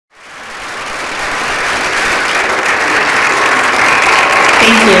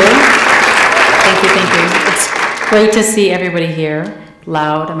Thank you. Thank you, thank you. It's great to see everybody here.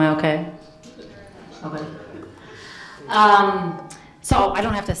 Loud, am I okay? Okay. So I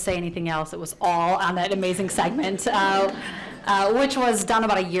don't have to say anything else. It was all on that amazing segment, which was done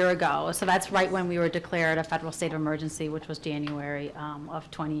about a year ago. So that's right when we were declared a federal state of emergency, which was January of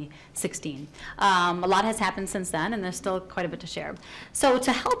 2016. A lot has happened since then, and there's still quite a bit to share. So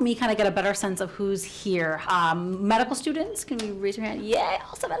to help me kind of get a better sense of who's here, medical students, can we raise your hand? Yeah,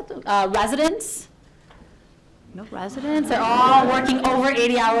 also medical residents. No residents? They're all working over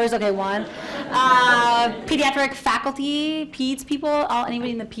 80 hours. Okay, one. Pediatric faculty, peds people,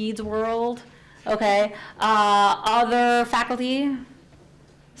 anybody in the peds world? Okay. Other faculty,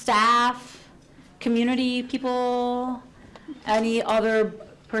 staff, community people, any other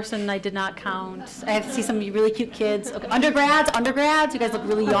person I did not count. I see some really cute kids. Okay. Undergrads, you guys look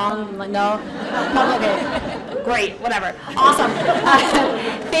really young. Like, no? Okay, great, whatever. Awesome.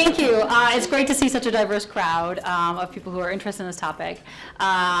 Thank you. It's great to see such a diverse crowd of people who are interested in this topic.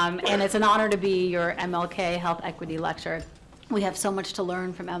 And it's an honor to be your MLK Health Equity Lecture. We have so much to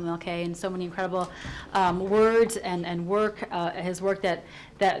learn from MLK and so many incredible words and work, his work that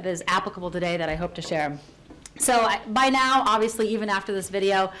is applicable today that I hope to share. So by now, obviously, even after this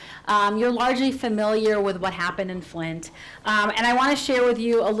video, you're largely familiar with what happened in Flint. And I want to share with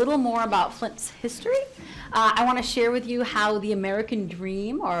you a little more about Flint's history. I want to share with you how the American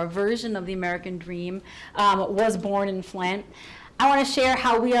dream, or a version of the American dream, was born in Flint. I want to share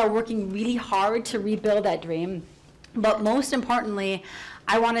how we are working really hard to rebuild that dream. But most importantly,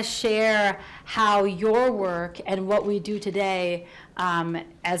 I want to share how your work and what we do today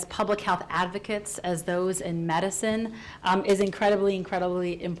as public health advocates, as those in medicine, is incredibly,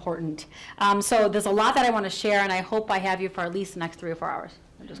 incredibly important. So there's a lot that I want to share, and I hope I have you for at least the next 3 or 4 hours.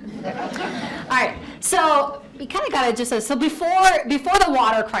 I'm just kidding. All right, so we kind of got to just, so before the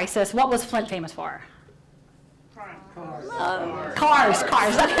water crisis, what was Flint famous for? Cars.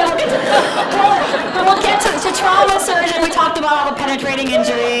 We'll get to trauma surgeon. We talked about all the penetrating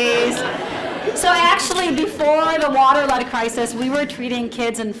injuries. So actually, before the water lead crisis, we were treating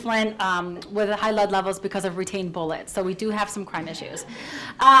kids in Flint with high lead levels because of retained bullets. So we do have some crime issues.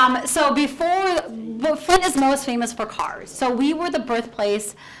 Flint is most famous for cars. So we were the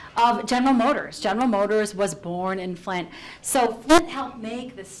birthplace of General Motors. General Motors was born in Flint. So Flint helped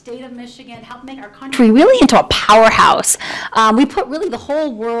make the state of Michigan, helped make our country really into a powerhouse. We put really the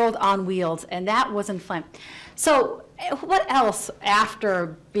whole world on wheels, and that was in Flint. So what else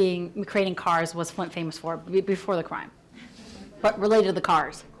after creating cars was Flint famous for before the crime? But related to the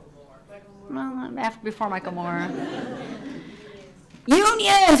cars? Well, before Michael Moore.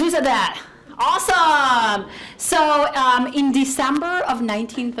 Unions, who said that? Awesome. So in December of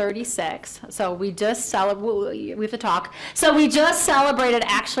 1936, so we just celebrated, we have to talk. So we just celebrated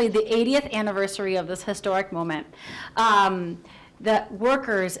actually the 80th anniversary of this historic moment. The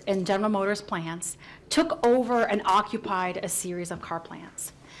workers in General Motors plants took over and occupied a series of car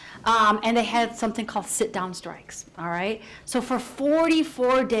plants. And they had something called sit-down strikes, all right? So for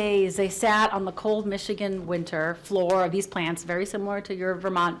 44 days, they sat on the cold Michigan winter floor of these plants, very similar to your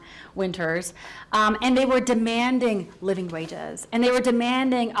Vermont winters, and they were demanding living wages, and they were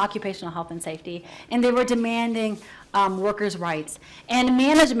demanding occupational health and safety, and they were demanding workers' rights. And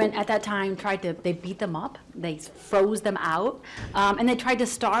management at that time they beat them up, they froze them out, and they tried to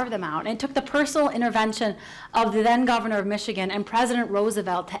starve them out. And it took the personal intervention of the then governor of Michigan and President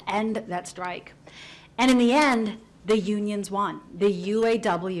Roosevelt to end that strike. And in the end, the unions won. The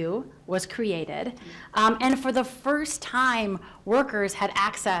UAW was created, and for the first time, workers had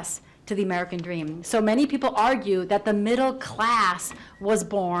access to the American dream. So many people argue that the middle class was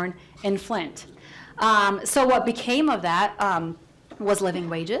born in Flint. So what became of that was living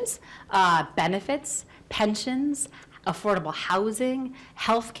wages, benefits, pensions, affordable housing,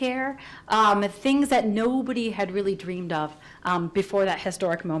 health care, things that nobody had really dreamed of before that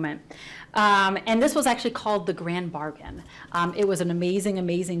historic moment. And this was actually called the Grand Bargain. It was an amazing,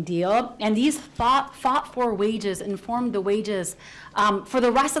 amazing deal. And these fought for wages informed the wages for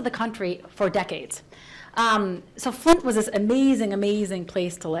the rest of the country for decades. So Flint was this amazing, amazing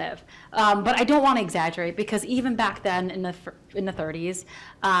place to live. But I don't want to exaggerate, because even back then in the 30s,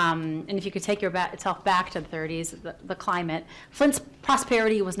 and if you could take yourself back to the 30s, the climate, Flint's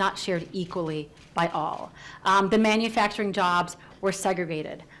prosperity was not shared equally by all. The manufacturing jobs were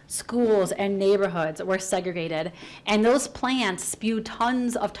segregated. Schools and neighborhoods were segregated. And those plants spewed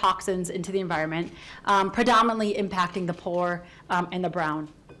tons of toxins into the environment, predominantly impacting the poor and the brown.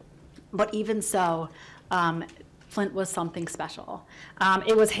 But even so, Flint was something special.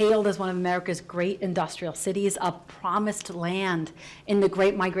 It was hailed as one of America's great industrial cities, a promised land in the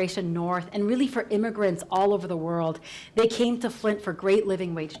Great Migration North, and really for immigrants all over the world. They came to Flint for great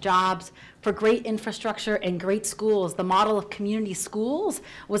living wage jobs, for great infrastructure and great schools. The model of community schools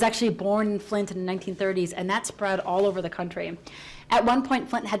was actually born in Flint in the 1930s, and that spread all over the country. At one point,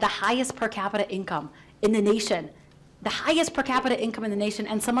 Flint had the highest per capita income in the nation. The highest per capita income in the nation,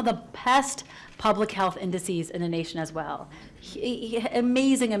 and some of the best public health indices in the nation as well.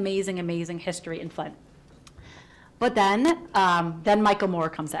 Amazing, amazing, amazing history in Flint. But then Michael Moore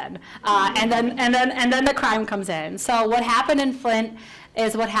comes in, and then the crime comes in. So what happened in Flint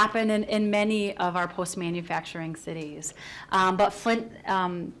is what happened in many of our post-manufacturing cities. But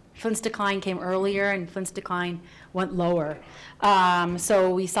Flint's decline came earlier, and Flint's decline went lower.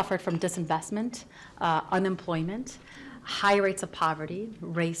 So we suffered from disinvestment, unemployment, high rates of poverty,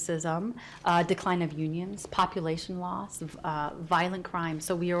 racism, decline of unions, population loss, violent crime.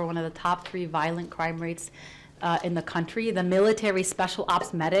 So we were one of the top 3 violent crime rates in the country. The military special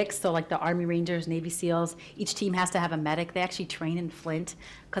ops medics, so like the Army Rangers, Navy SEALs, each team has to have a medic. They actually train in Flint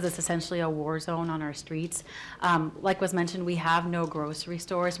because it's essentially a war zone on our streets. Like was mentioned, we have no grocery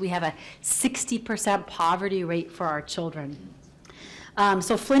stores. We have a 60% poverty rate for our children.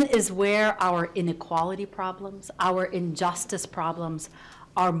 So Flint is where our inequality problems, our injustice problems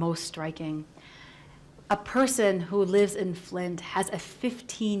are most striking. A person who lives in Flint has a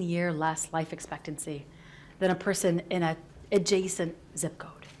 15-year less life expectancy than a person in an adjacent zip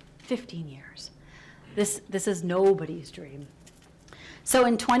code. 15 years. This is nobody's dream. So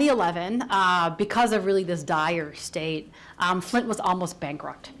in 2011, because of really this dire state, Flint was almost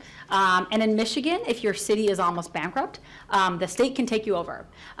bankrupt. And in Michigan, if your city is almost bankrupt, the state can take you over.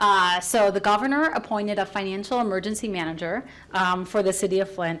 So the governor appointed a financial emergency manager for the city of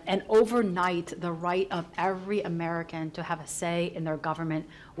Flint, and overnight, the right of every American to have a say in their government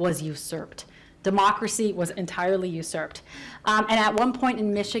was usurped. Democracy was entirely usurped. And at one point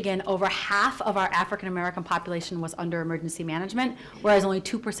in Michigan, over half of our African-American population was under emergency management, whereas only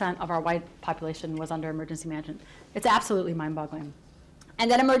 2% of our white population was under emergency management. It's absolutely mind-boggling.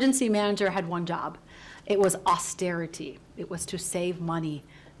 And that emergency manager had one job. It was austerity. It was to save money,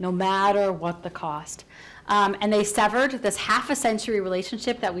 no matter what the cost. And they severed this half-a-century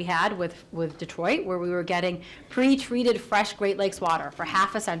relationship that we had with Detroit, where we were getting pre-treated fresh Great Lakes water for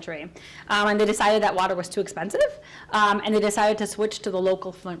half a century. And they decided that water was too expensive, and they decided to switch to the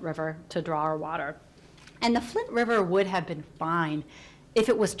local Flint River to draw our water. And the Flint River would have been fine if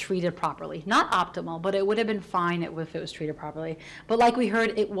it was treated properly. Not optimal, but it would have been fine if it was treated properly. But like we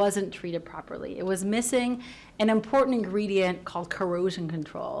heard, it wasn't treated properly. It was missing an important ingredient called corrosion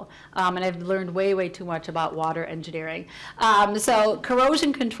control. And I've learned way, way too much about water engineering. So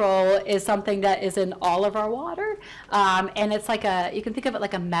corrosion control is something that is in all of our water. And it's like you can think of it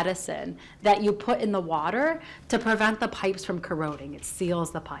like a medicine that you put in the water to prevent the pipes from corroding. It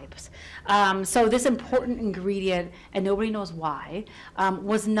seals the pipes. So this important ingredient, and nobody knows why,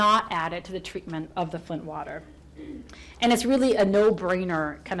 was not added to the treatment of the Flint water. And it's really a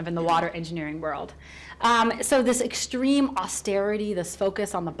no-brainer kind of in the water engineering world. So this extreme austerity, this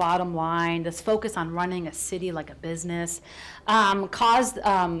focus on the bottom line, this focus on running a city like a business, caused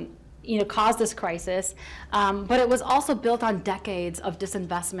this crisis, but it was also built on decades of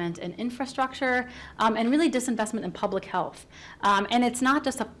disinvestment in infrastructure and really disinvestment in public health. And it's not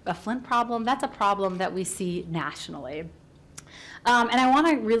just a Flint problem, that's a problem that we see nationally. And I want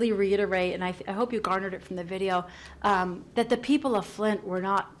to really reiterate, and I hope you garnered it from the video, that the people of Flint were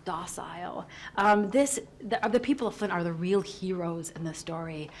not docile. The people of Flint are the real heroes in the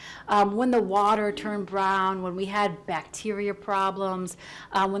story. When the water turned brown, when we had bacteria problems,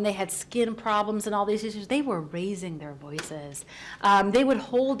 when they had skin problems and all these issues, they were raising their voices. They would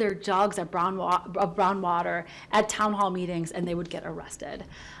hold their jugs of brown water at town hall meetings, and they would get arrested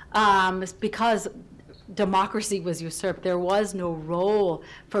because democracy was usurped. There was no role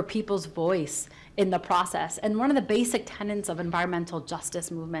for people's voice in the process. And one of the basic tenets of environmental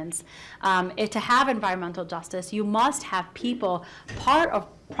justice movements is to have environmental justice, you must have people part of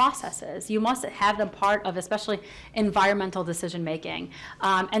processes. You must have them part of especially environmental decision making.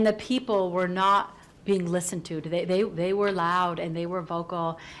 And the people were not being listened to. They were loud and they were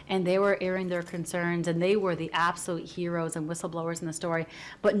vocal and they were airing their concerns and they were the absolute heroes and whistleblowers in the story,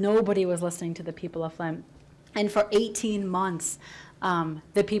 but nobody was listening to the people of Flint. And for 18 months,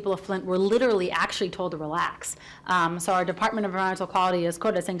 the people of Flint were literally actually told to relax. So our Department of Environmental Quality is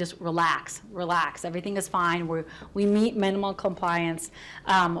quoted as saying just relax, relax, everything is fine. We meet minimal compliance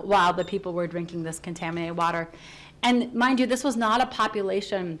while the people were drinking this contaminated water. And mind you, this was not a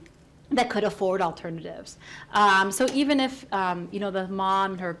population that could afford alternatives. So even if the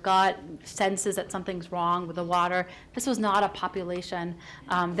mom, her gut senses that something's wrong with the water, this was not a population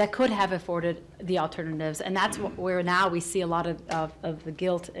that could have afforded the alternatives, and that's where now we see a lot of the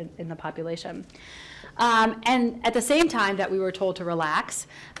guilt in the population. And at the same time that we were told to relax,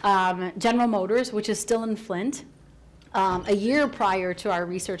 General Motors, which is still in Flint, a year prior to our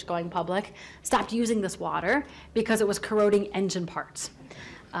research going public, stopped using this water because it was corroding engine parts.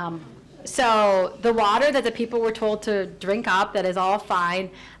 So the water that the people were told to drink up, that is all fine,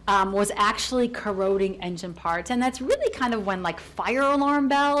 was actually corroding engine parts. And that's really kind of when like fire alarm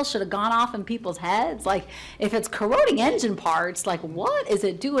bells should have gone off in people's heads. Like if it's corroding engine parts, like what is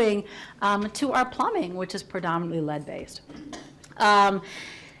it doing to our plumbing, which is predominantly lead-based?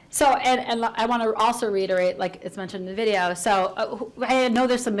 So, and I want to also reiterate, like it's mentioned in the video, so I know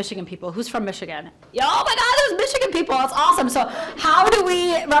there's some Michigan people. Who's from Michigan? Oh my God, there's Michigan people, that's awesome. So how do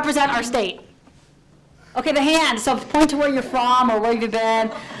we represent our state? Okay, the hand, so point to where you're from or where you've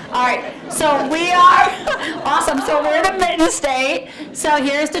been. All right, so we are, awesome, so we're in the state. So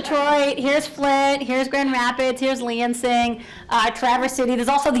here's Detroit, here's Flint, here's Grand Rapids, here's Lansing, Traverse City. There's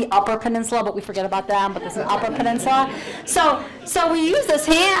also the Upper Peninsula, but we forget about them, but this is Upper Peninsula. So we use this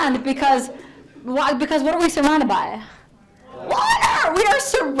hand because what are we surrounded by? Water! We are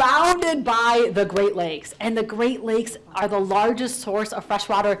surrounded by the Great Lakes, and the Great Lakes are the largest source of fresh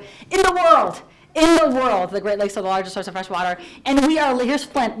water in the world. In the world, the Great Lakes are the largest source of fresh water, and here's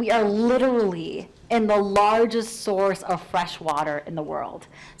Flint, we are literally in the largest source of fresh water in the world.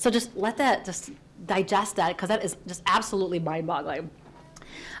 So just digest that, because that is just absolutely mind-boggling.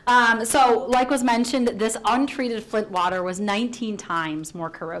 So like was mentioned, this untreated Flint water was 19 times more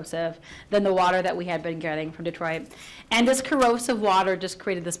corrosive than the water that we had been getting from Detroit. And this corrosive water just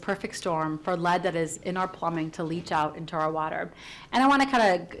created this perfect storm for lead that is in our plumbing to leach out into our water. And I want to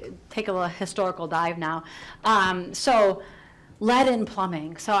kind of take a little historical dive now. So lead in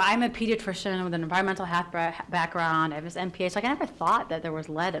plumbing. So I'm a pediatrician with an environmental health background. I have this MPH. Like I never thought that there was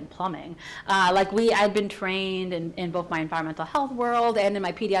lead in plumbing. I'd been trained in both my environmental health world and in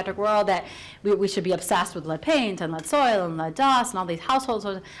my pediatric world that we should be obsessed with lead paint and lead soil and lead dust and all these households.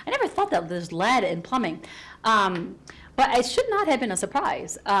 I never thought that there's lead in plumbing. But it should not have been a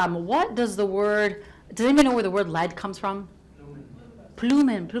surprise. Does anybody know where the word lead comes from?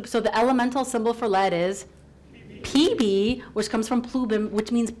 Plumen. So the elemental symbol for lead is PB, which comes from plubim,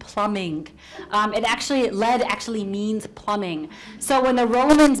 which means plumbing. Lead actually means plumbing. So when the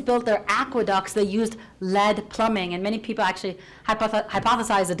Romans built their aqueducts, they used lead plumbing, and many people actually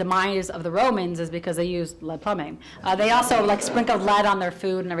hypothesize the demise of the Romans is because they used lead plumbing. They also sprinkled lead on their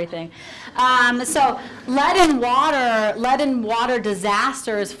food and everything. So lead and water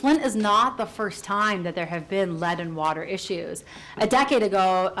disasters. Flint is not the first time that there have been lead and water issues. A decade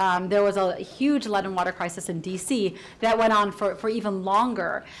ago, there was a huge lead and water crisis in DC that went on for even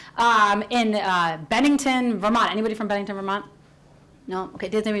longer. In Bennington, Vermont. Anybody from Bennington, Vermont? No? Okay,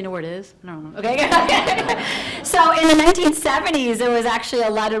 does anybody know where it is? I don't know. Okay. So in the 1970s, there was actually a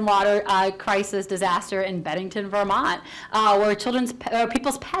lead and water crisis disaster in Bennington, Vermont, where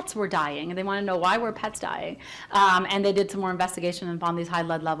people's pets were dying, and they wanted to know why were pets dying. And they did some more investigation and found these high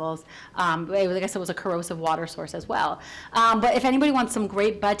lead levels. I guess it was a corrosive water source as well. But if anybody wants some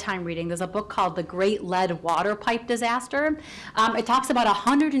great bedtime reading, there's a book called The Great Lead Water Pipe Disaster. It talks about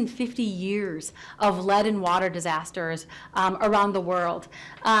 150 years of lead and water disasters around the world.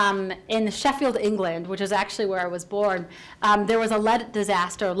 In Sheffield, England, which is actually where I was born, there was a lead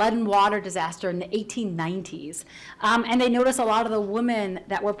and water disaster in the 1890s. And they noticed a lot of the women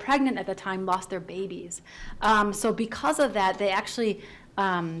that were pregnant at the time lost their babies. So because of that, they actually,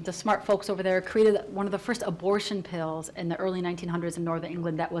 the smart folks over there created one of the first abortion pills in the early 1900s in Northern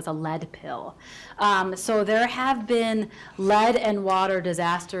England that was a lead pill. So there have been lead and water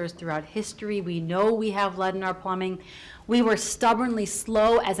disasters throughout history. We know we have lead in our plumbing. We were stubbornly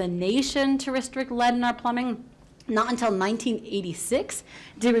slow as a nation to restrict lead in our plumbing. Not until 1986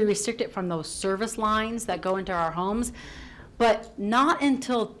 did we restrict it from those service lines that go into our homes. But not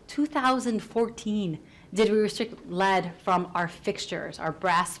until 2014 did we restrict lead from our fixtures, our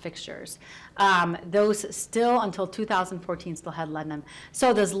brass fixtures. Those still, until 2014, still had lead in them.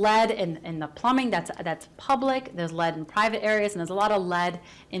 So there's lead in the plumbing that's public, there's lead in private areas, and there's a lot of lead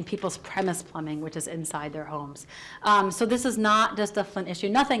in people's premise plumbing, which is inside their homes. So this is not just a Flint issue.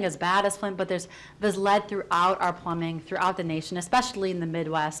 Nothing as bad as Flint, but there's lead throughout our plumbing, throughout the nation, especially in the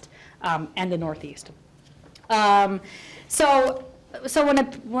Midwest and the Northeast. So So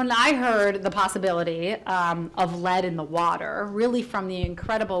when I heard the possibility of lead in the water, really from the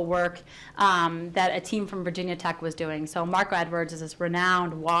incredible work that a team from Virginia Tech was doing. So Marco Edwards is this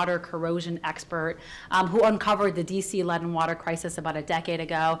renowned water corrosion expert who uncovered the DC lead and water crisis about a decade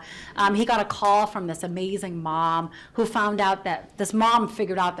ago. He got a call from this amazing mom who found out that this mom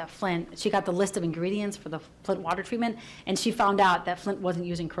figured out that Flint, she got the list of ingredients for the Flint water treatment, and she found out that Flint wasn't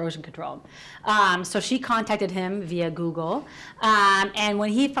using corrosion control. So she contacted him via Google. And when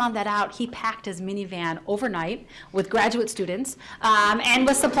he found that out, he packed his minivan overnight with graduate students and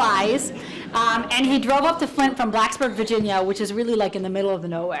with supplies. And he drove up to Flint from Blacksburg, Virginia, which is really like in the middle of the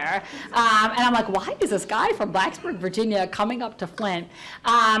nowhere. And I'm like, why is this guy from Blacksburg, Virginia coming up to Flint?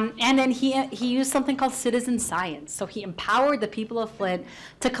 And then he used something called citizen science. So he empowered the people of Flint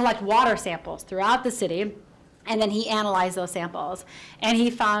to collect water samples throughout the city. And then he analyzed those samples, and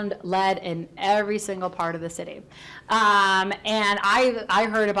he found lead in every single part of the city. And I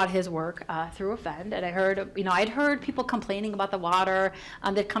heard about his work through a friend, and I heard, I'd heard people complaining about the water.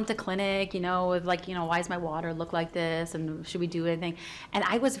 They'd come to clinic, with like, why does my water look like this, and should we do anything? And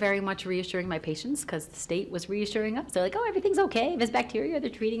I was very much reassuring my patients because the state was reassuring us. They're like, oh, everything's okay. If it's bacteria,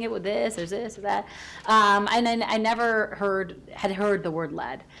 they're treating it with this, there's this, or that. And then I never had heard the word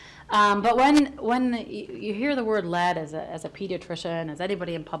lead. But when you hear the word lead as a pediatrician, as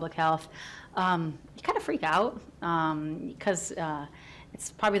anybody in public health, you kind of freak out because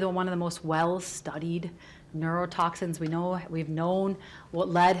it's probably one of the most well-studied neurotoxins we know. We've known what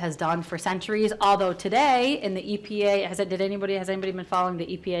lead has done for centuries. Although today in the EPA, has anybody been following the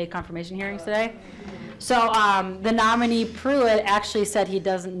EPA confirmation hearings today? So the nominee Pruitt actually said he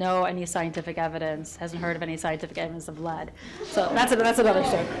doesn't know any scientific evidence, hasn't heard of any scientific evidence of lead. So that's another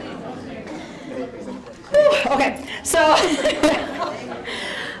story. Okay, so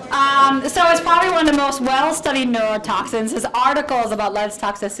so it's probably one of the most well-studied neurotoxins. His articles about lead's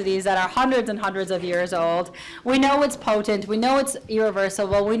toxicities that are hundreds and hundreds of years old. We know it's potent. We know it's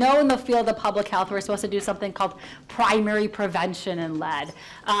irreversible. We know in the field of public health we're supposed to do something called primary prevention in lead,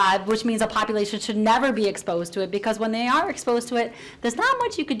 which means a population should never be exposed to it, because when they are exposed to it, there's not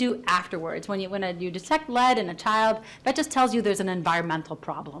much you could do afterwards. When you detect lead in a child, that just tells you there's an environmental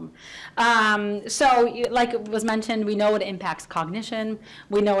problem. So like it was mentioned, we know it impacts cognition.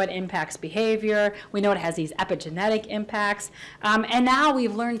 We know it impacts behavior. We know it has these epigenetic impacts. And now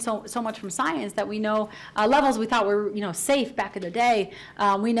we've learned so much from science that we know levels we thought were safe back in the day.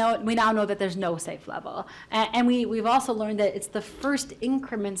 We now know that there's no safe level. And we've also learned that it's the first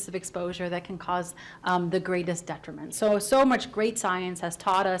increments of exposure that can cause the greatest detriment. So much great science has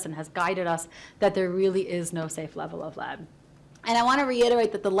taught us and has guided us that there really is no safe level of lead. And I want to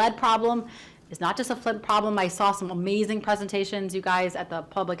reiterate that the lead problem is not just a Flint problem. I saw some amazing presentations, you guys, at the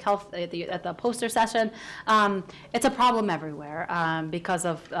public health, at the poster session. It's a problem everywhere because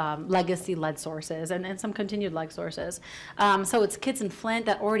of legacy lead sources and some continued lead sources. So it's kids in Flint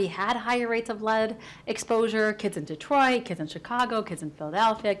that already had higher rates of lead exposure, kids in Detroit, kids in Chicago, kids in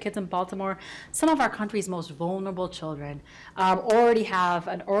Philadelphia, kids in Baltimore. Some of our country's most vulnerable children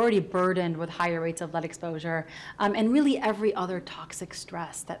already burdened with higher rates of lead exposure, and really every other toxic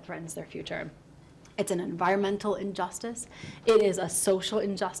stress that threatens their future. It's an environmental injustice. It is a social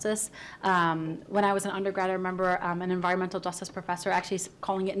injustice. When I was an undergrad, I remember an environmental justice professor actually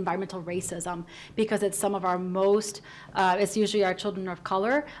calling it environmental racism, because it's some of our most, it's usually our children of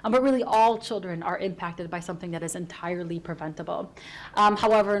color, but really all children are impacted by something that is entirely preventable.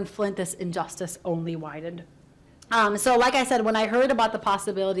 However, in Flint, this injustice only widened. So like I said, when I heard about the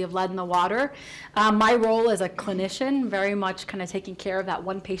possibility of lead in the water, my role as a clinician, very much kind of taking care of that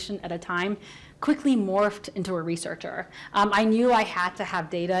one patient at a time, quickly morphed into a researcher. I knew I had to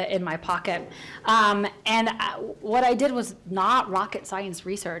have data in my pocket. What I did was not rocket science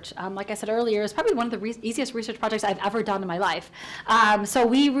research. Like I said earlier, it's probably one of the easiest research projects I've ever done in my life. So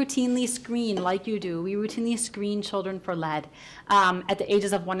we routinely screen, like you do, we routinely screen children for lead at the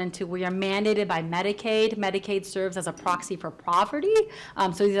ages of 1 and 2. We are mandated by Medicaid. Medicaid serves as a proxy for poverty.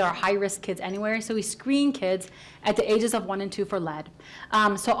 So these are high-risk kids anywhere. So we screen kids at the ages of 1 and 2 for lead.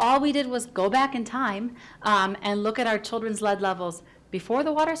 So all we did was go back in time and look at our children's lead levels before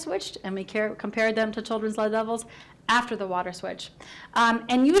the water switched, and we compared them to children's lead levels after the water switch.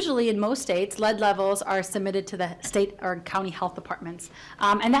 And usually in most states, lead levels are submitted to the state or county health departments.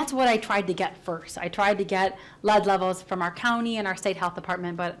 And that's what I tried to get first. I tried to get lead levels from our county and our state health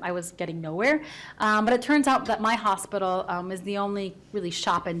department, but I was getting nowhere. But it turns out that my hospital is the only really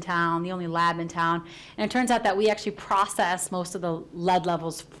shop in town, the only lab in town. And it turns out that we actually process most of the lead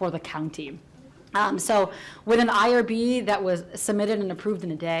levels for the county. So with an IRB that was submitted and approved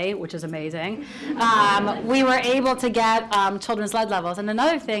in a day, which is amazing, we were able to get children's lead levels. And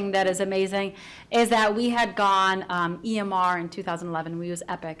another thing that is amazing is that we had gone EMR in 2011. We use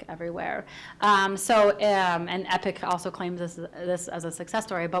Epic everywhere. And Epic also claims this as a success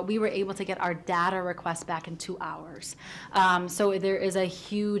story, but we were able to get our data requests back in 2 hours. So there is a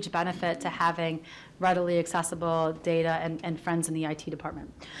huge benefit to having readily accessible data and friends in the IT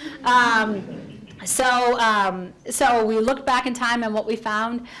department. So we looked back in time, and what we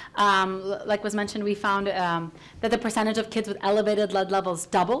found, like was mentioned, we found that the percentage of kids with elevated lead levels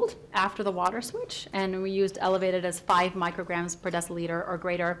doubled after the water switch, and we used elevated as 5 micrograms per deciliter or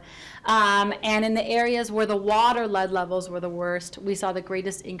greater. And in the areas where the water lead levels were the worst, we saw the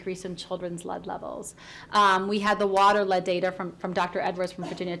greatest increase in children's lead levels. We had the water lead data from Dr. Edwards from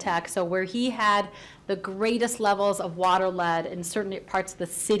Virginia Tech, so where he had the greatest levels of water lead in certain parts of the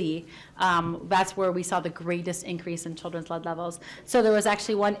city, that's where we saw the greatest increase in children's lead levels. So there was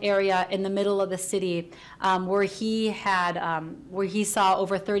actually one area in the middle of the city where he saw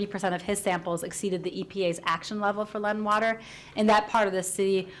over 30% of his samples exceeded the EPA's action level for lead in water. In that part of the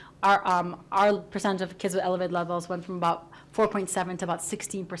city, our percentage of kids with elevated levels went from about 4.7 to about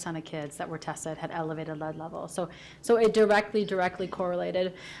 16% of kids that were tested had elevated lead levels. So it directly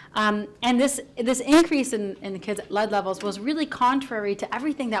correlated. And this increase in the kids' lead levels was really contrary to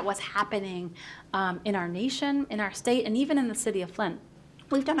everything that was happening in our nation, in our state, and even in the city of Flint.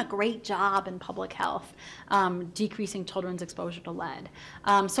 We've done a great job in public health decreasing children's exposure to lead.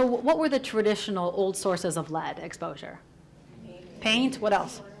 So what were the traditional old sources of lead exposure? Paint, what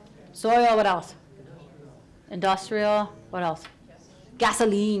else? Soil, what else? Industrial, what else?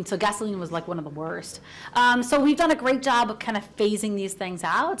 Gasoline. So gasoline was like one of the worst. So we've done a great job of kind of phasing these things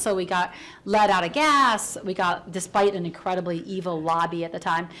out. So we got lead out of gas. We got, despite an incredibly evil lobby at the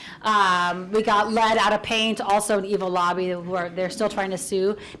time, we got lead out of paint, also an evil lobby where they're still trying to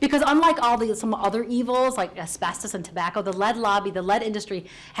sue. Because unlike some other evils like asbestos and tobacco, the lead lobby, the lead industry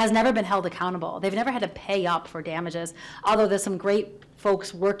has never been held accountable. They've never had to pay up for damages, although there's some great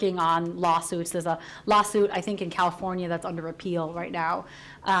folks working on lawsuits. There's a lawsuit, I think, in California that's under appeal right now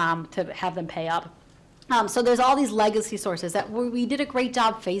to have them pay up. So there's all these legacy sources that we did a great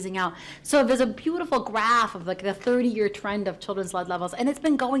job phasing out. So there's a beautiful graph of like the 30-year trend of children's lead levels, and it's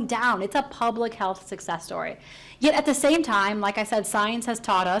been going down. It's a public health success story. Yet at the same time, like I said, science has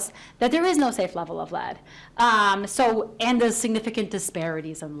taught us that there is no safe level of lead. And there's significant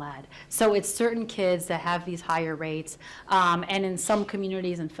disparities in lead. So it's certain kids that have these higher rates. And in some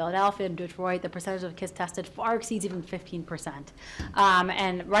communities in Philadelphia and Detroit, the percentage of kids tested far exceeds even 15%.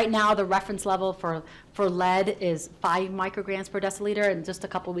 And right now, the reference level for lead is 5 micrograms per deciliter. And just a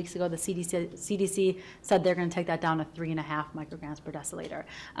couple weeks ago, the CDC said they're going to take that down to 3.5 micrograms per deciliter.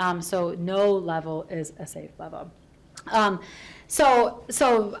 So no level is a safe level. So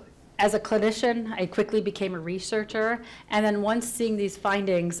as a clinician, I quickly became a researcher, and then once seeing these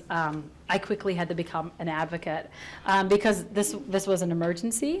findings, I quickly had to become an advocate because this was an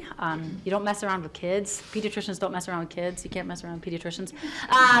emergency. You don't mess around with kids. Pediatricians don't mess around with kids. You can't mess around with pediatricians,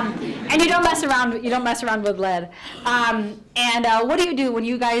 and you don't mess around with lead. What do you do when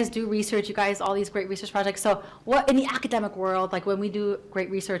you guys do research? You guys all these great research projects. So what in the academic world, like when we do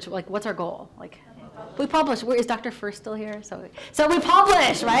great research, like what's our goal? Like we publish. Where is Dr. First still here? So we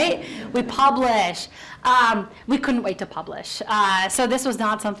publish, right? We publish. We couldn't wait to publish. So this was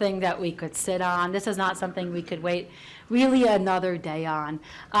not something that we could sit on. This is not something we could wait really another day on.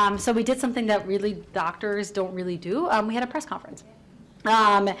 So we did something that really doctors don't really do. We had a press conference.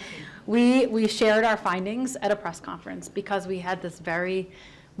 We shared our findings at a press conference because we had this very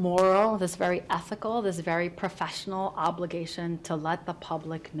moral, this very ethical, this very professional obligation to let the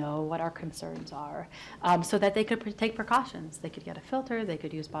public know what our concerns are so that they could take precautions. They could get a filter, they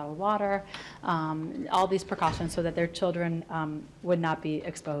could use bottled water, all these precautions so that their children would not be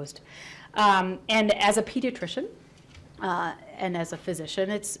exposed. And as a pediatrician, and as a physician,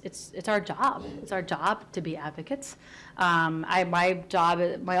 it's our job. It's our job to be advocates. My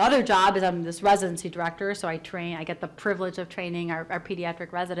other job is I'm this residency director, so I get the privilege of training our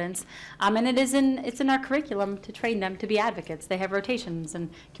pediatric residents, and it's in our curriculum to train them to be advocates. They have rotations in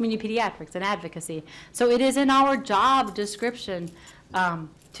community pediatrics and advocacy. So it is in our job description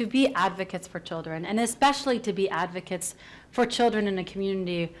to be advocates for children, and especially to be advocates for children in a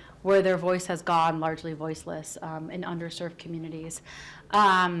community where their voice has gone largely voiceless in underserved communities.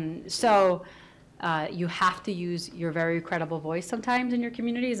 So you have to use your very credible voice sometimes in your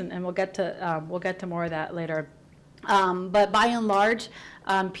communities, and we'll get to more of that later. But by and large,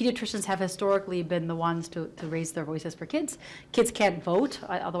 pediatricians have historically been the ones to raise their voices for kids. Kids can't vote,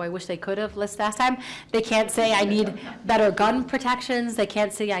 although I wish they could have last time. They can't say I need better gun protections. They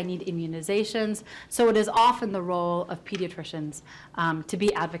can't say I need immunizations. So it is often the role of pediatricians to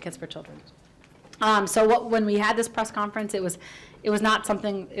be advocates for children. When we had this press conference, it was not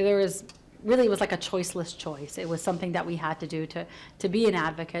something, it was like a choiceless choice. It was something that we had to do to be an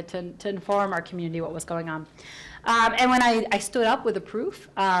advocate, to inform our community what was going on. And when I stood up with the proof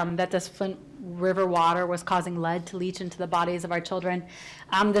that this Flint River water was causing lead to leach into the bodies of our children,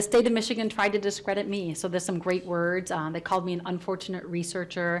 the state of Michigan tried to discredit me. So there's some great words. They called me an unfortunate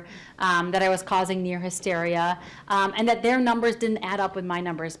researcher, that I was causing near hysteria, and that their numbers didn't add up with my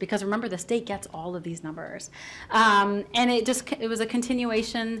numbers, because remember, the state gets all of these numbers. And it was a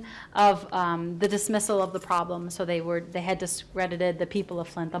continuation of the dismissal of the problem. So they had discredited the people of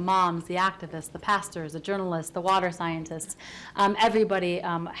Flint, the moms, the activists, the pastors, the journalists, the water scientists. Everybody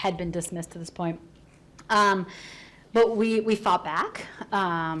had been dismissed to this point. But we fought back.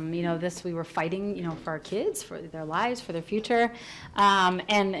 We were fighting, for our kids, for their lives, for their future.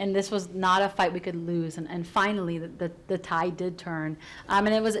 And this was not a fight we could lose. And finally, the tide did turn. And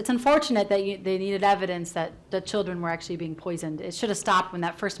it's unfortunate that they needed evidence that the children were actually being poisoned. It should have stopped when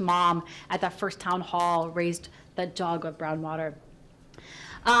that first mom at that first town hall raised that jug of brown water.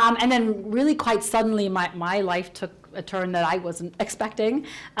 And then really quite suddenly, my life took a turn that I wasn't expecting.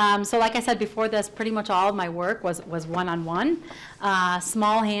 So like I said before this, pretty much all of my work was one-on-one.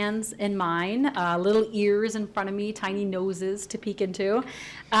 Small hands in mine, little ears in front of me, tiny noses to peek into.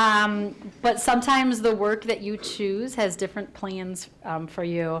 But sometimes the work that you choose has different plans for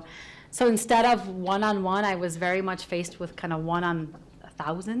you. So instead of one-on-one, I was very much faced with kind of one-on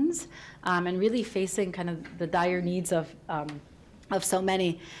thousands, and really facing kind of the dire needs of so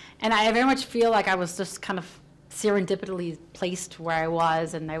many. And I very much feel like I was just kind of serendipitously placed where I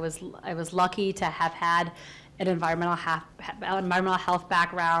was, and I was lucky to have had an environmental health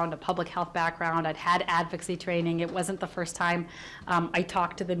background, a public health background. I'd had advocacy training. It wasn't the first time I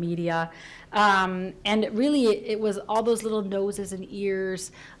talked to the media. And really, it was all those little noses and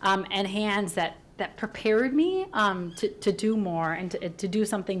ears and hands that prepared me to do more and to do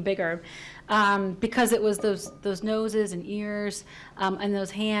something bigger, because it was those noses and ears and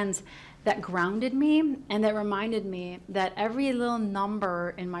those hands that grounded me and that reminded me that every little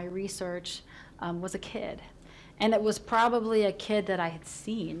number in my research was a kid. And it was probably a kid that I had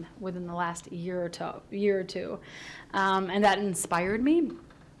seen within the last year or two. And that inspired me,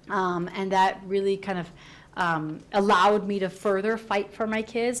 and that really kind of allowed me to further fight for my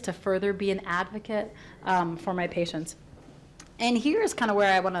kids, to further be an advocate for my patients. And here's kind of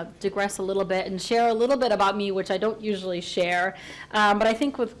where I want to digress a little bit and share a little bit about me, which I don't usually share. But I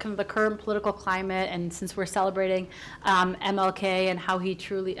think with kind of the current political climate, and since we're celebrating MLK and how he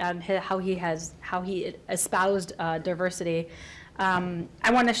truly, how he espoused diversity,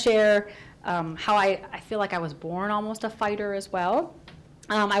 I want to share how I feel like I was born almost a fighter as well.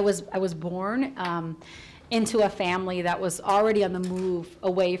 I was born into a family that was already on the move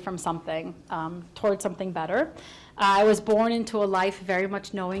away from something towards something better. I was born into a life very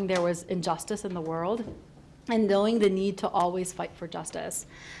much knowing there was injustice in the world and knowing the need to always fight for justice.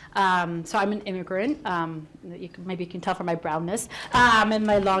 So I'm an immigrant. Maybe you can tell from my brownness and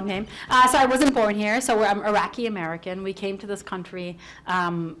my long name. So I wasn't born here, so I'm Iraqi American. We came to this country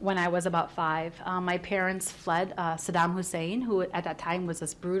when I was about 5. My parents fled Saddam Hussein, who at that time was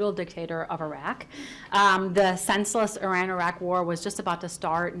this brutal dictator of Iraq. The senseless Iran-Iraq war was just about to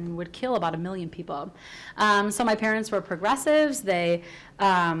start and would kill about 1 million people. So my parents were progressives. They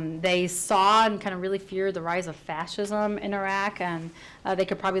saw and kind of really feared the rise of fascism in Iraq, and they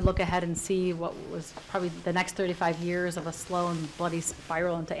could probably look ahead and see what was probably the next 35 years of a slow and bloody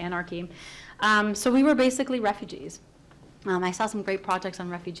spiral into anarchy. So we were basically refugees. I saw some great projects on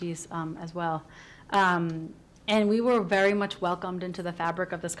refugees as well. And we were very much welcomed into the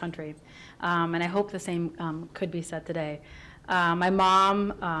fabric of this country. And I hope the same could be said today. My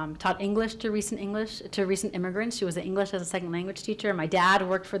mom taught English to recent immigrants. She was an English as a second language teacher. My dad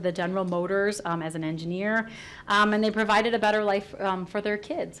worked for the General Motors as an engineer, and they provided a better life for their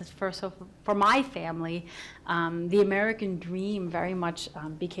kids. So for my family, the American dream very much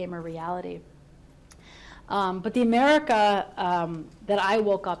became a reality. But the America that I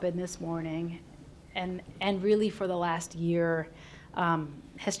woke up in this morning, and really for the last year,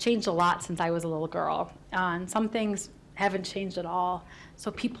 has changed a lot since I was a little girl. And some things haven't changed at all.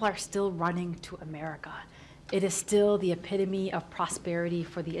 So people are still running to America. It is still the epitome of prosperity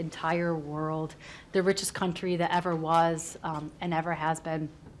for the entire world, the richest country that ever was and ever has been.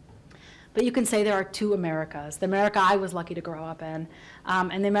 But you can say there are two Americas. The America I was lucky to grow up in,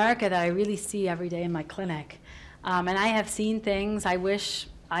 and the America that I really see every day in my clinic. And I have seen things I wish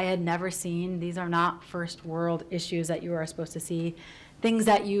I had never seen. These are not first world issues that you are supposed to see. Things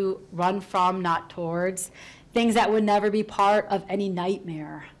that you run from, not towards. Things that would never be part of any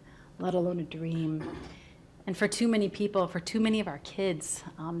nightmare, let alone a dream. And for too many people, for too many of our kids,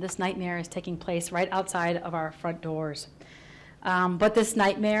 this nightmare is taking place right outside of our front doors. But this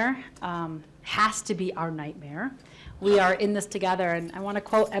nightmare has to be our nightmare. We are in this together, and I want to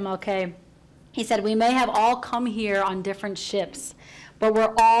quote MLK. He said, "We may have all come here on different ships, but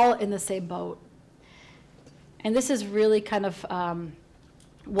we're all in the same boat." And this is really kind of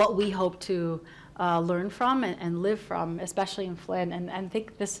what we hope to learn from and live from, especially in Flint. And I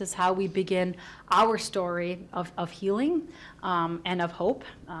think this is how we begin our story of healing and of hope.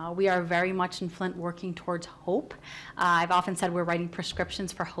 We are very much in Flint working towards hope. I've often said we're writing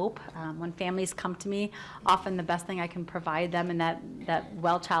prescriptions for hope. When families come to me, often the best thing I can provide them in that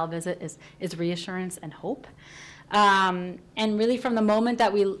well-child visit is reassurance and hope. And really from the moment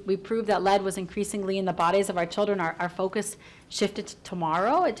that we proved that lead was increasingly in the bodies of our children, our focus shifted to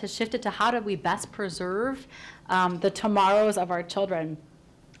tomorrow. It has shifted to how do we best preserve the tomorrows of our children.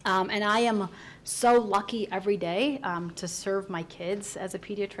 And I am so lucky every day to serve my kids as a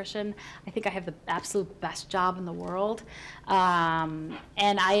pediatrician. I think I have the absolute best job in the world. And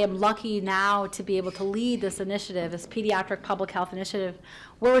I am lucky now to be able to lead this initiative, this pediatric public health initiative,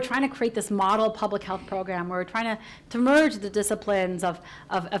 where we're trying to create this model public health program, where we're trying to merge the disciplines of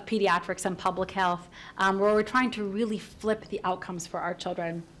pediatrics and public health, where we're trying to really flip the outcomes for our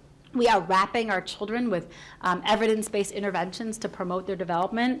children. We are wrapping our children with evidence-based interventions to promote their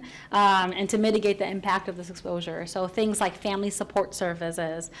development and to mitigate the impact of this exposure. So things like family support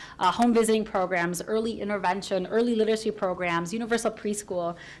services, home visiting programs, early intervention, early literacy programs, universal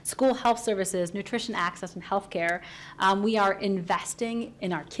preschool, school health services, nutrition access, and healthcare. We are investing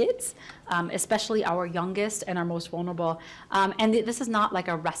in our kids, especially our youngest and our most vulnerable. And this is not like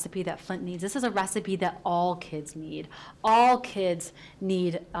a recipe that Flint needs. This is a recipe that all kids need. All kids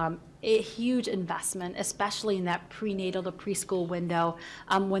need a huge investment, especially in that prenatal to preschool window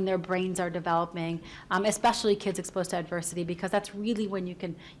when their brains are developing, especially kids exposed to adversity, because that's really when you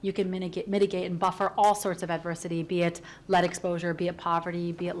can mitigate and buffer all sorts of adversity, be it lead exposure, be it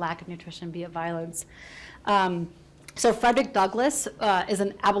poverty, be it lack of nutrition, be it violence. So Frederick Douglass is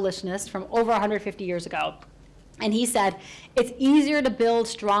an abolitionist from over 150 years ago. And he said, "It's easier to build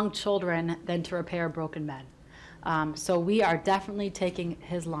strong children than to repair broken men." So we are definitely taking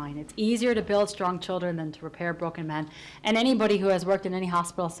his line. It's easier to build strong children than to repair broken men. And anybody who has worked in any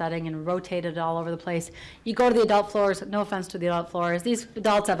hospital setting and rotated all over the place, you go to the adult floors, no offense to the adult floors, these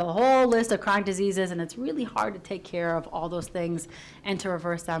adults have a whole list of chronic diseases, and it's really hard to take care of all those things and to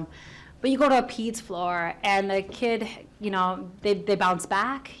reverse them. But you go to a peds floor, and the kid, they bounce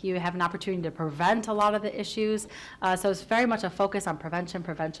back. You have an opportunity to prevent a lot of the issues. So it's very much a focus on prevention,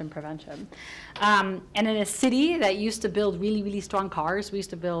 prevention, prevention. And in a city that used to build really, really strong cars, we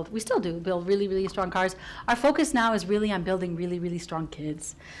still do build really, really strong cars. Our focus now is really on building really, really strong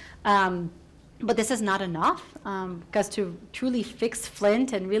kids. But this is not enough, because to truly fix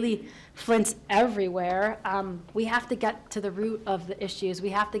Flint, and really Flint's everywhere, we have to get to the root of the issues. We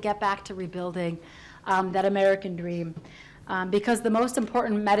have to get back to rebuilding that American dream. Because the most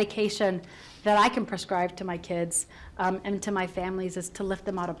important medication that I can prescribe to my kids and to my families is to lift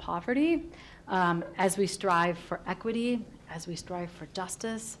them out of poverty as we strive for equity, as we strive for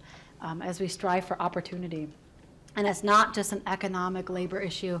justice, as we strive for opportunity. And it's not just an economic labor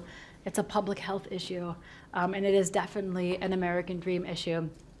issue. It's a public health issue, and it is definitely an American dream issue.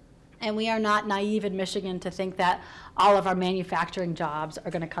 And we are not naive in Michigan to think that all of our manufacturing jobs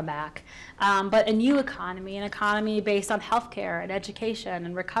are going to come back. But a new economy, an economy based on healthcare and education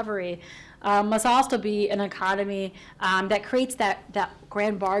and recovery, must also be an economy that creates that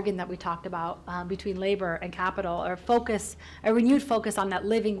grand bargain that we talked about between labor and capital, or a renewed focus on that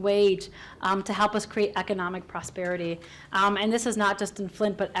living wage to help us create economic prosperity. And this is not just in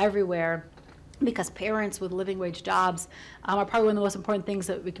Flint, but everywhere, because parents with living wage jobs are probably one of the most important things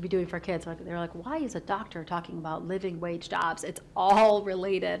that we could be doing for kids. They're like, why is a doctor talking about living wage jobs? It's all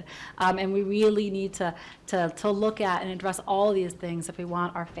related, and we really need to look at and address all of these things if we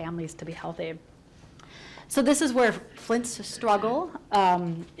want our families to be healthy. So this is where Flint's struggle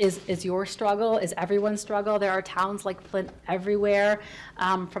is your struggle, is everyone's struggle. There are towns like Flint everywhere,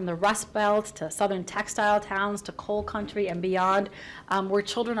 from the Rust Belt to southern textile towns to coal country and beyond, where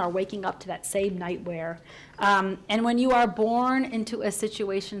children are waking up to that same nightmare. And when you are born into a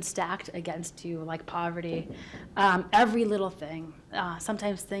situation stacked against you, like poverty, every little thing,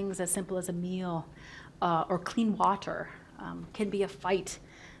 sometimes things as simple as a meal or clean water, can be a fight.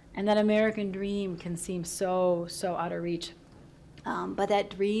 And that American dream can seem so out of reach. But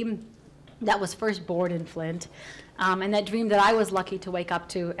that dream that was first born in Flint, and that dream that I was lucky to wake up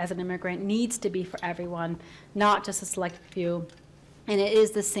to as an immigrant, needs to be for everyone, not just a select few. And it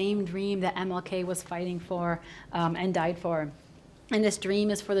is the same dream that MLK was fighting for and died for. And this dream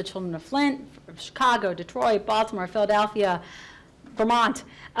is for the children of Flint, Chicago, Detroit, Baltimore, Philadelphia, Vermont.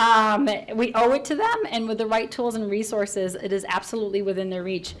 We owe it to them, and with the right tools and resources, it is absolutely within their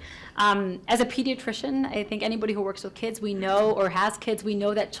reach. As a pediatrician, I think anybody who works with kids, we know, or has kids, we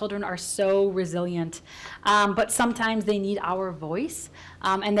know that children are so resilient, but sometimes they need our voice,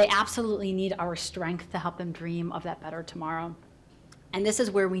 and they absolutely need our strength to help them dream of that better tomorrow. And this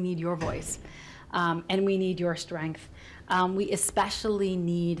is where we need your voice, and we need your strength. We especially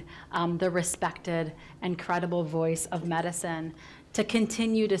need the respected and credible voice of medicine to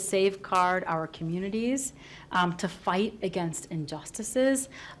continue to safeguard our communities, to fight against injustices,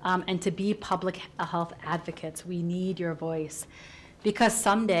 and to be public health advocates. We need your voice, because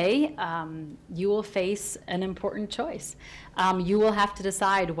someday you will face an important choice. You will have to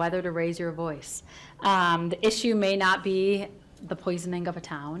decide whether to raise your voice. The issue may not be the poisoning of a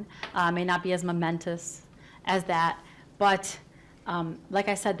town, may not be as momentous as that, but like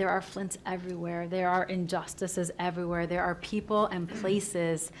I said, there are Flints everywhere. There are injustices everywhere. There are people and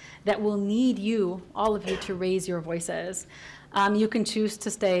places that will need you, all of you, to raise your voices. You can choose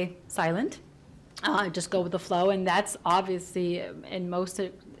to stay silent, just go with the flow, and that's obviously, in most,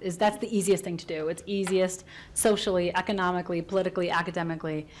 that's the easiest thing to do. It's easiest socially, economically, politically,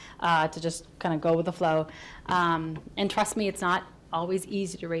 academically, to just kind of go with the flow. And trust me, it's not always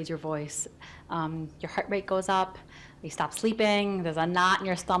easy to raise your voice. Your heart rate goes up. You stop sleeping, there's a knot in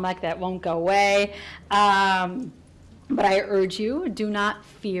your stomach that won't go away. But I urge you, do not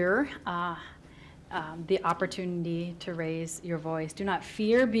fear the opportunity to raise your voice. Do not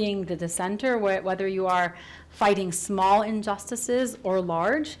fear being the dissenter, whether you are fighting small injustices or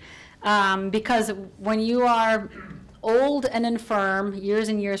large, because when you are old and infirm, years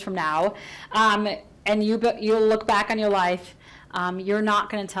and years from now, and you'll look back on your life, you're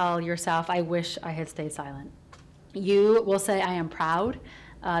not going to tell yourself, I wish I had stayed silent. You will say, I am proud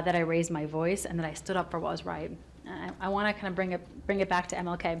that I raised my voice and that I stood up for what was right. I want to kind of bring it back to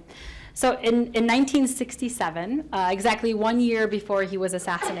MLK. So in 1967, exactly 1 year before he was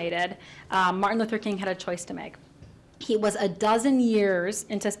assassinated, Martin Luther King had a choice to make. He was a dozen years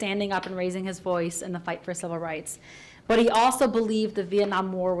into standing up and raising his voice in the fight for civil rights, but he also believed the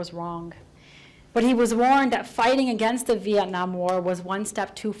Vietnam War was wrong. But he was warned that fighting against the Vietnam War was one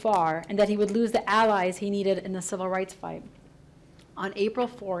step too far, and that he would lose the allies he needed in the civil rights fight. On April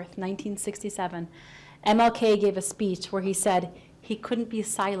 4th, 1967, MLK gave a speech where he said he couldn't be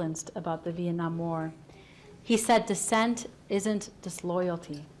silenced about the Vietnam War. He said dissent isn't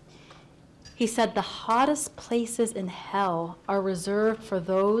disloyalty. He said the hottest places in hell are reserved for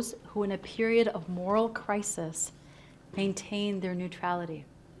those who, in a period of moral crisis, maintain their neutrality.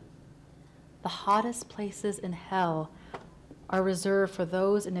 The hottest places in hell are reserved for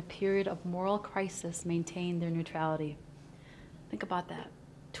those in a period of moral crisis maintain their neutrality. Think about that.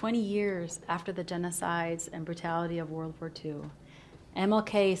 20 years after the genocides and brutality of World War II,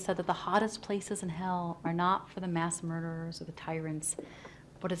 MLK said that the hottest places in hell are not for the mass murderers or the tyrants,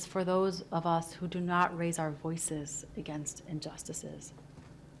 but it's for those of us who do not raise our voices against injustices.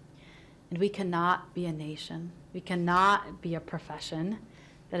 And we cannot be a nation, we cannot be a profession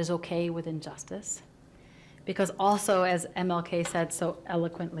that is okay with injustice. Because also, as MLK said so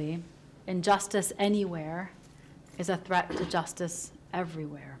eloquently, injustice anywhere is a threat to justice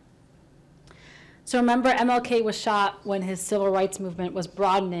everywhere. So remember, MLK was shot when his civil rights movement was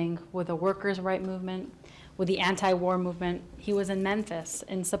broadening with the workers' rights movement, with the anti-war movement. He was in Memphis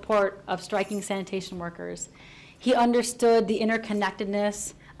in support of striking sanitation workers. He understood the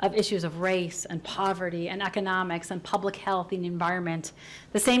interconnectedness of issues of race and poverty and economics and public health and environment,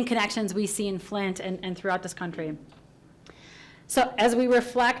 the same connections we see in Flint and throughout this country. So as we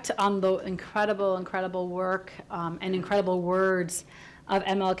reflect on the incredible work and incredible words of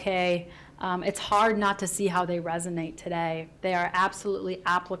MLK, it's hard not to see how they resonate today. They are absolutely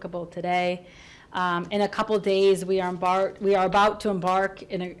applicable today. In a couple days, we are about to embark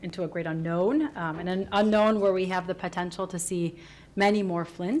into a great unknown, an unknown where we have the potential to see many more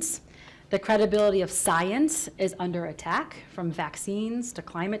Flints. The credibility of science is under attack, from vaccines to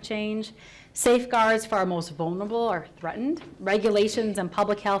climate change. Safeguards for our most vulnerable are threatened. Regulations and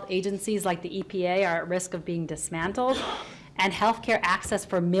public health agencies like the EPA are at risk of being dismantled. And healthcare access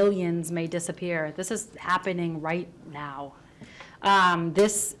for millions may disappear. This is happening right now.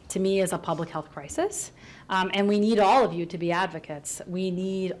 This, to me, is a public health crisis. And we need all of you to be advocates. We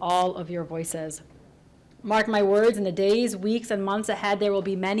need all of your voices. Mark my words, in the days, weeks, and months ahead, there will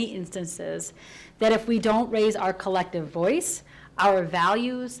be many instances that if we don't raise our collective voice, our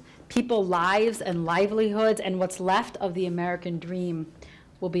values, people's lives and livelihoods, and what's left of the American dream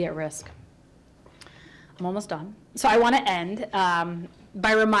will be at risk. I'm almost done. So I want to end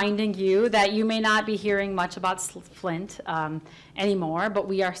by reminding you that you may not be hearing much about Flint anymore, but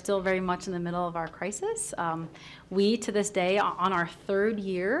we are still very much in the middle of our crisis. We, to this day, on our third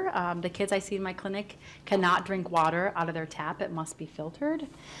year, the kids I see in my clinic cannot drink water out of their tap. It must be filtered.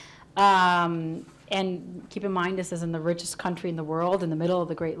 And keep in mind, this is in the richest country in the world, in the middle of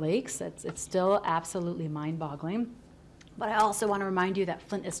the Great Lakes. It's still absolutely mind-boggling. But I also want to remind you that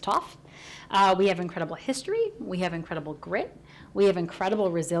Flint is tough. We have incredible history. We have incredible grit. We have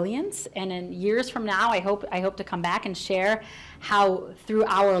incredible resilience. And in years from now, I hope to come back and share how through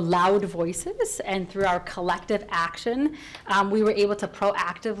our loud voices and through our collective action, we were able to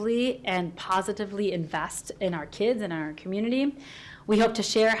proactively and positively invest in our kids and our community. We hope to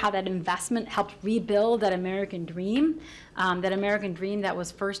share how that investment helped rebuild that American dream that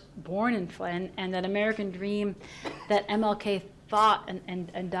was first born in Flint, and that American dream that MLK fought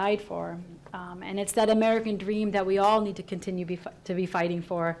and died for. And it's that American dream that we all need to continue to be fighting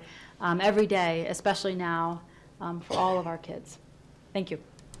for every day, especially now, for all of our kids. Thank you.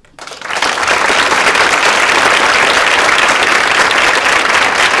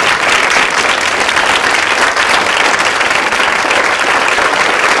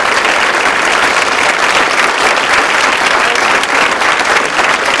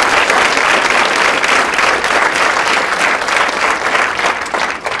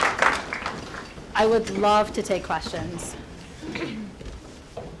 I would love to take questions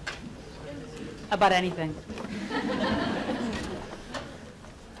about anything.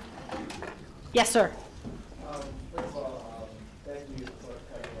 Yes, sir. First of all, thank you for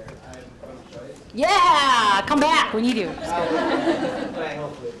coming here. I'm from Detroit. Yeah, come back. We need you. Right,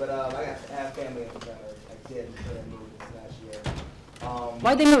 hopefully. But I have family in Flint. I did when I moved this last year.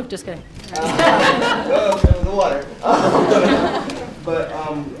 Why'd they move? Just kidding. The water. But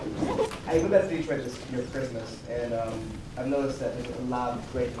I went back to Detroit this year for Christmas, and I've noticed that there's a lot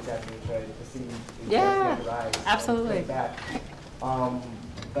of great things happening in Detroit. To see the rise, absolutely. Back.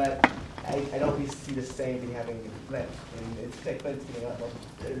 But I don't really see the same thing happening in Flint. And it's like Flint's getting up.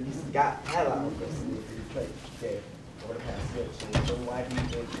 You had a lot more places in Detroit there over the past year. So why do you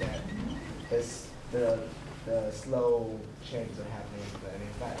think that this, the slow changes are happening in Flint? I mean,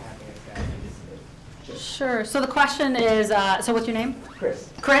 it's not happening as fast as Sure. So the question is, so what's your name? Chris.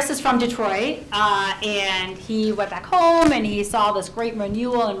 Chris is from Detroit, and he went back home and he saw this great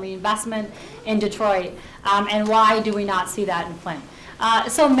renewal and reinvestment in Detroit. And why do we not see that in Flint?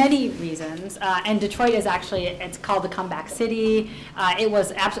 So many reasons, and Detroit is actually, it's called the comeback city. It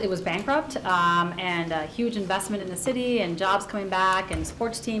was bankrupt, and a huge investment in the city, and jobs coming back, and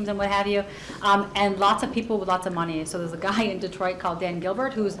sports teams, and what have you, and lots of people with lots of money. So there's a guy in Detroit called Dan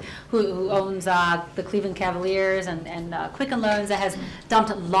Gilbert who owns the Cleveland Cavaliers and Quicken Loans, that has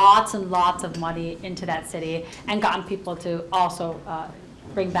dumped lots and lots of money into that city and gotten people to also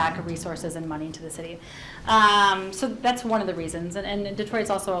bring back resources and money into the city. So that's one of the reasons, and Detroit's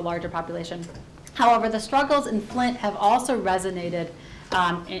also a larger population. However, the struggles in Flint have also resonated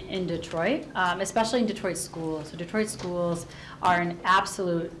in Detroit, especially in Detroit schools. So Detroit schools are in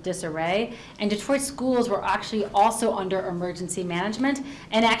absolute disarray, and Detroit schools were actually also under emergency management,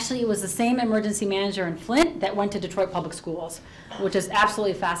 and actually it was the same emergency manager in Flint that went to Detroit public schools, which is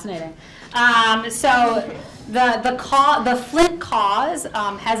absolutely fascinating. So the Flint cause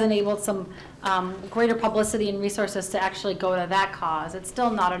has enabled some greater publicity and resources to actually go to that cause. It's still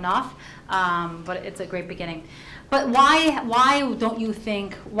not enough, but it's a great beginning. But why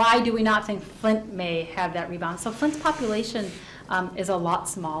do we not think Flint may have that rebound? So Flint's population is a lot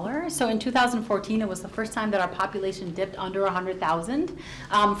smaller. So in 2014, it was the first time that our population dipped under 100,000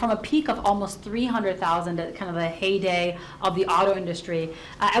 from a peak of almost 300,000 at kind of the heyday of the auto industry.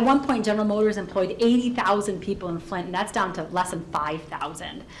 At one point, General Motors employed 80,000 people in Flint, and that's down to less than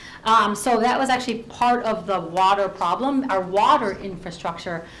 5,000. So that was actually part of the water problem. Our water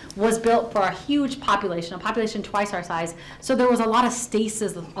infrastructure was built for a huge population, a population twice our size. So there was a lot of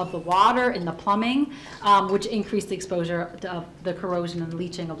stasis of the water in the plumbing, which increased the exposure of the corrosion and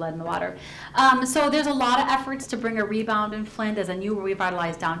leaching of lead in the water. So there's a lot of efforts to bring a rebound in Flint. There's a new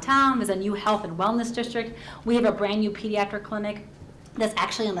revitalized downtown. There's a new health and wellness district. We have a brand new pediatric clinic that's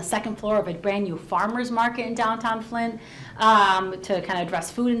actually on the second floor of a brand new farmers market in downtown Flint to kind of address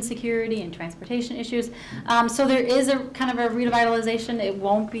food insecurity and transportation issues. So there is a kind of a revitalization. It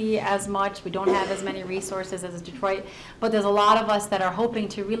won't be as much. We don't have as many resources as Detroit, but there's a lot of us that are hoping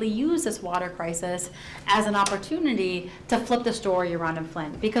to really use this water crisis as an opportunity to flip the story around in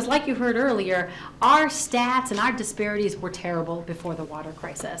Flint. Because like you heard earlier, our stats and our disparities were terrible before the water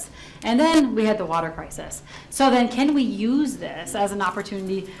crisis. And then we had the water crisis. So then can we use this as an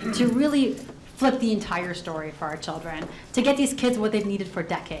opportunity to really flip the entire story for our children, to get these kids what they've needed for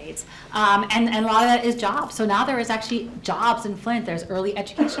decades. And a lot of that is jobs. So now there is actually jobs in Flint. There's early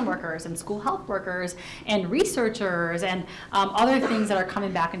education workers and school health workers and researchers and other things that are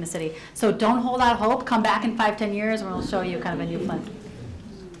coming back in the city. So don't hold out hope. Come back in 5-10 years and we'll show you kind of a new Flint.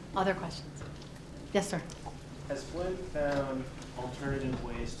 Other questions? Yes, sir. Has Flint found alternative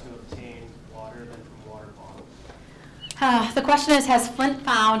ways to obtain water than from water bottles? The question is, has Flint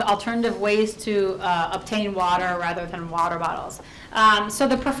found alternative ways to obtain water rather than water bottles? So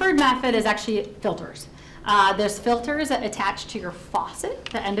the preferred method is actually filters. There's filters that attach to your faucet,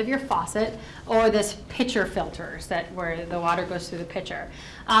 the end of your faucet, or this pitcher filters where the water goes through the pitcher.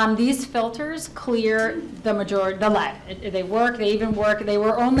 These filters clear the lead. They work, they even work. They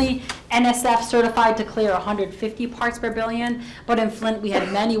were only NSF certified to clear 150 parts per billion, but in Flint we had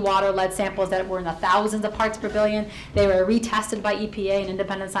many water lead samples that were in the thousands of parts per billion. They were retested by EPA and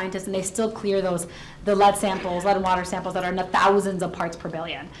independent scientists, and they still clear the lead and water samples that are in the thousands of parts per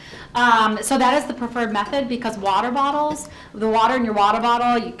billion. So that is the preferred method, because water bottles, the water in your water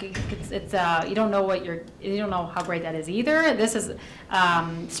bottle, you don't know how great that is either. This is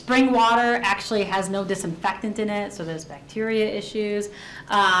spring water actually has no disinfectant in it, so there's bacteria issues.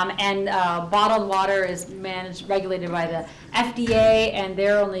 And bottled water is regulated by the FDA, and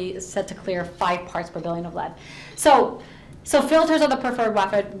they're only set to clear 5 parts per billion of lead. So filters are the preferred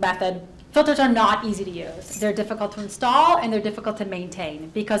method. Filters are not easy to use. They're difficult to install and they're difficult to maintain,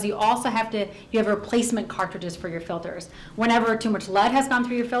 because you also have replacement cartridges for your filters. Whenever too much lead has gone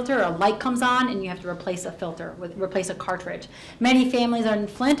through your filter, a light comes on and you have to replace a filter, replace a cartridge. Many families in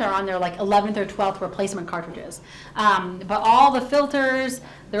Flint are on their 11th or 12th replacement cartridges. But all the filters,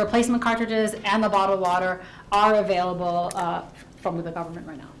 the replacement cartridges, and the bottled water are available from the government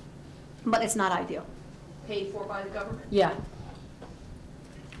right now. But it's not ideal. Paid for by the government? Yeah.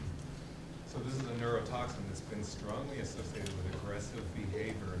 So this is a neurotoxin that's been strongly associated with aggressive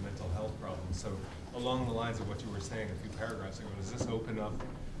behavior and mental health problems. So along the lines of what you were saying a few paragraphs ago, does this open up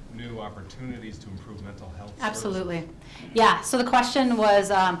new opportunities to improve mental health Absolutely. services? Yeah, so the question was,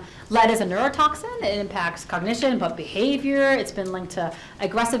 lead is a neurotoxin. It impacts cognition, but behavior. It's been linked to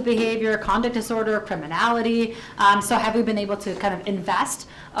aggressive behavior, conduct disorder, criminality. So have we been able to kind of invest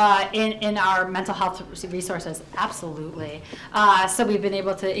in our mental health resources? Absolutely. So we've been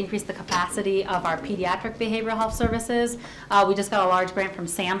able to increase the capacity of our pediatric behavioral health services. We just got a large grant from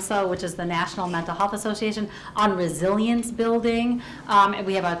SAMHSA, which is the National Mental Health Association, on resilience building. And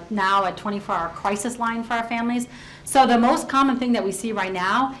we have now a 24-hour crisis line for our families. So the most common thing that we see right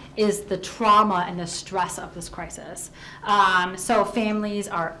now is the trauma and the stress of this crisis. So families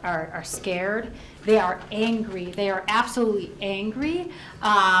are scared. They are angry. They are absolutely angry,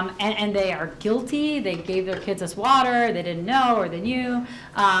 and they are guilty. They gave their kids this water they didn't know or they knew,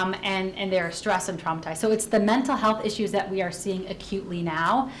 and they're stressed and traumatized. So it's the mental health issues that we are seeing acutely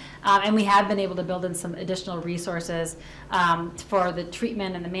now, and we have been able to build in some additional resources for the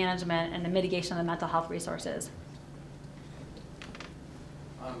treatment and the management and the mitigation of the mental health resources.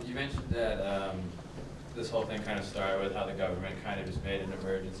 You mentioned that this whole thing kind of started with how the government kind of just made an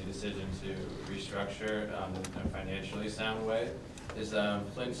emergency decision to restructure in a financially sound way. Is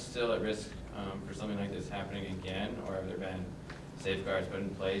Flint still at risk for something like this happening again, or have there been safeguards put in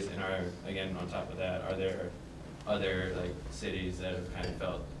place? And again, on top of that, are there other cities that have kind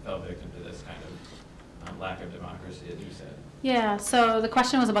of fell victim to this kind of lack of democracy, as you said? Yeah, so the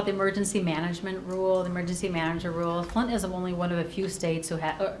question was about the emergency management rule, the emergency manager rule. Flint is only one of a few states who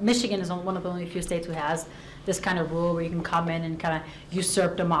Michigan is one of the only few states who has this kind of rule where you can come in and kind of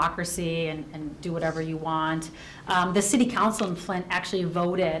usurp democracy and do whatever you want. The city council in Flint actually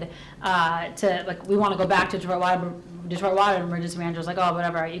voted to, like, we want to go back to Detroit Water. Detroit Water emergency manager was like, oh,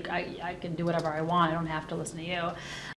 whatever, I can do whatever I want. I don't have to listen to you.